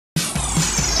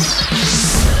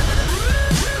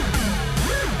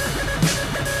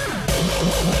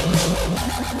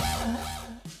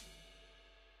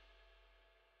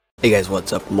Hey guys,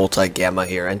 what's up? AKGamma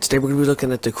here, and today we're going to be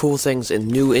looking at the cool things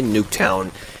new in Nuketown.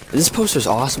 And this poster's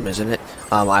awesome, isn't it?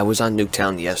 I was on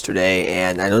Nuketown yesterday,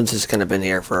 and I know this has kind of been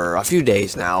here for a few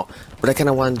days now, but I kind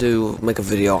of wanted to make a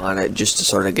video on it just to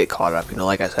sort of get caught up. You know,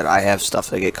 like I said, I have stuff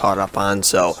to get caught up on,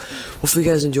 so hopefully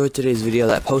you guys enjoyed today's video.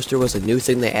 That poster was a new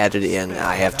thing they added in.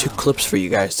 I have two clips for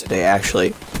you guys today,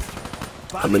 actually.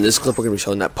 In this clip, we're going to be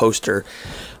showing that poster,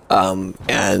 I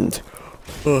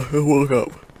woke up,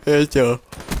 and,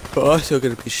 we're also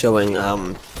going to be showing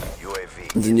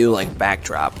the new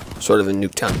backdrop, sort of in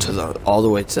Nuketown, to all the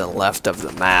way to the left of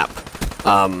the map.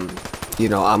 You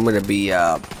know, I'm going to be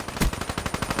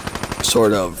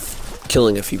sort the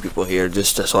killing a few people here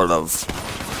just to sort of,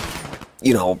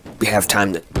 you know, have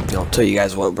time to tell you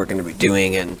guys what we're going to be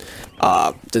doing, and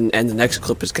the next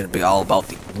clip is going to be all about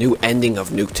the new ending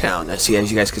of Nuketown. As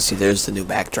you guys can see, there's the new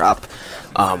backdrop,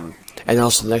 and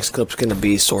also the next clip's going to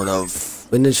be sort of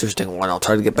an interesting one. I'll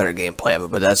try to get better gameplay of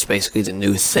it, but that's basically the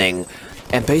new thing.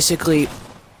 And basically,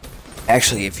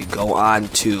 actually, if you go on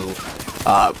to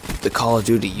the Call of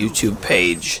Duty YouTube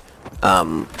page,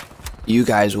 you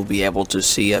guys will be able to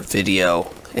see a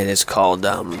video, and it's called,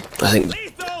 I think,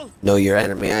 Know Your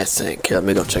Enemy, I think. Here, let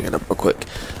me go check it up real quick.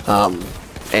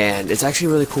 And it's actually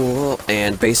really cool,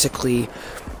 and basically,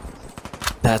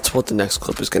 that's what the next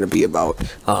clip is going to be about,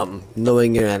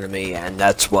 knowing your enemy, and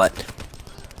that's what...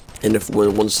 And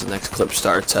once the next clip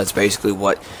starts, that's basically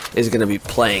what is going to be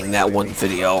playing that one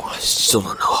video. I still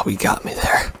don't know how he got me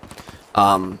there.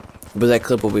 But that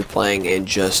clip will be playing in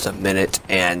just a minute,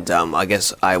 and I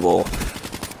guess I will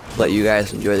let you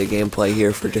guys enjoy the gameplay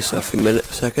here for just a few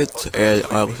seconds, and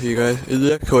I will see you guys in the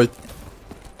next one.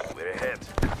 We're ahead.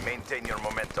 Maintain your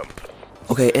momentum.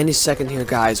 Okay, any second here,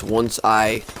 guys. Once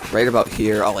right about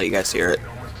here, I'll let you guys hear it.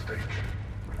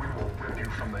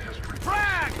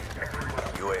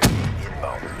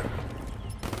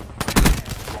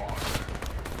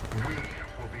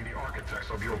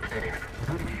 Of your pain.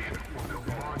 We will build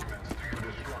monuments to your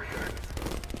destruction.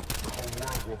 The whole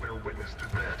world will bear witness to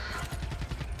this.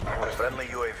 Friendly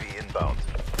UAV inbound.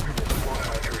 We will fly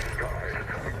out your skies,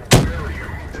 bury you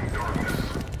in darkness.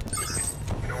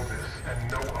 Know this and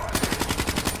know us.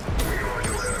 We are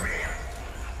your enemy.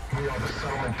 We are the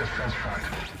settlement defense front.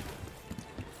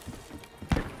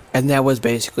 And that was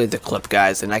basically the clip,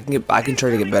 guys. And I can try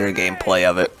to get better gameplay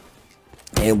of it.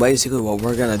 And basically, what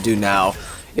we're gonna do now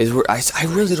is I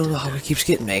really don't know how he keeps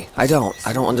getting me. I don't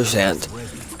understand.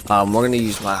 We're gonna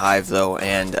use my hive though,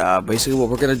 and basically what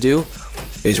we're gonna do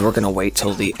is we're gonna wait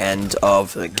till the end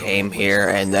of the game here,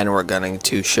 and then we're going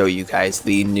to show you guys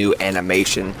the new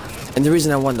animation. And the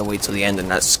reason I wanted to wait till the end and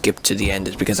not skip to the end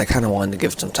is because I kind of wanted to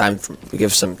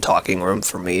give some talking room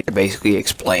for me to basically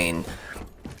explain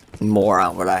more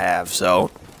on what I have.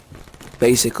 So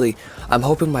basically, I'm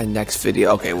hoping my next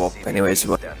video. Okay, well, anyways,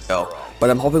 but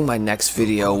I'm hoping my next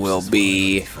video will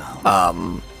be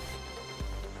about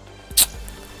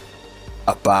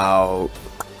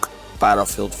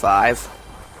Battlefield 5.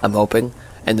 I'm hoping,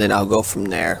 and then I'll go from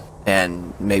there,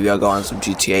 and maybe I'll go on some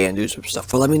GTA and do some stuff.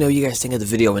 But let me know what you guys think of the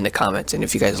video in the comments, and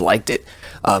if you guys liked it,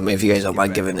 if you guys don't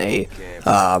mind giving a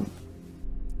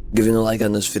like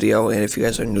on this video, and if you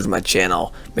guys are new to my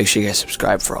channel, make sure you guys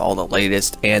subscribe for all the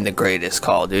latest and the greatest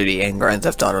Call of Duty and Grand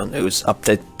Theft Auto news up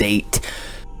to date.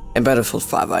 And Battlefield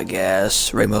 5, I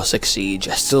guess, Rainbow Six Siege.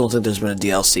 I still don't think there's been a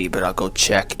DLC, but I'll go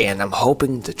check, and I'm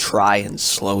hoping to try and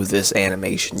slow this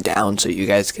animation down so you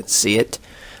guys can see it,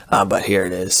 but here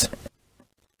it is.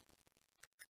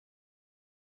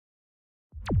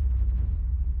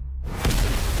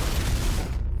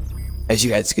 As you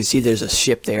guys can see, there's a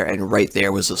ship there, and right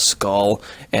there was a skull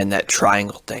and that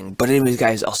triangle thing. But anyways,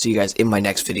 guys, I'll see you guys in my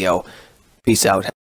next video. Peace out.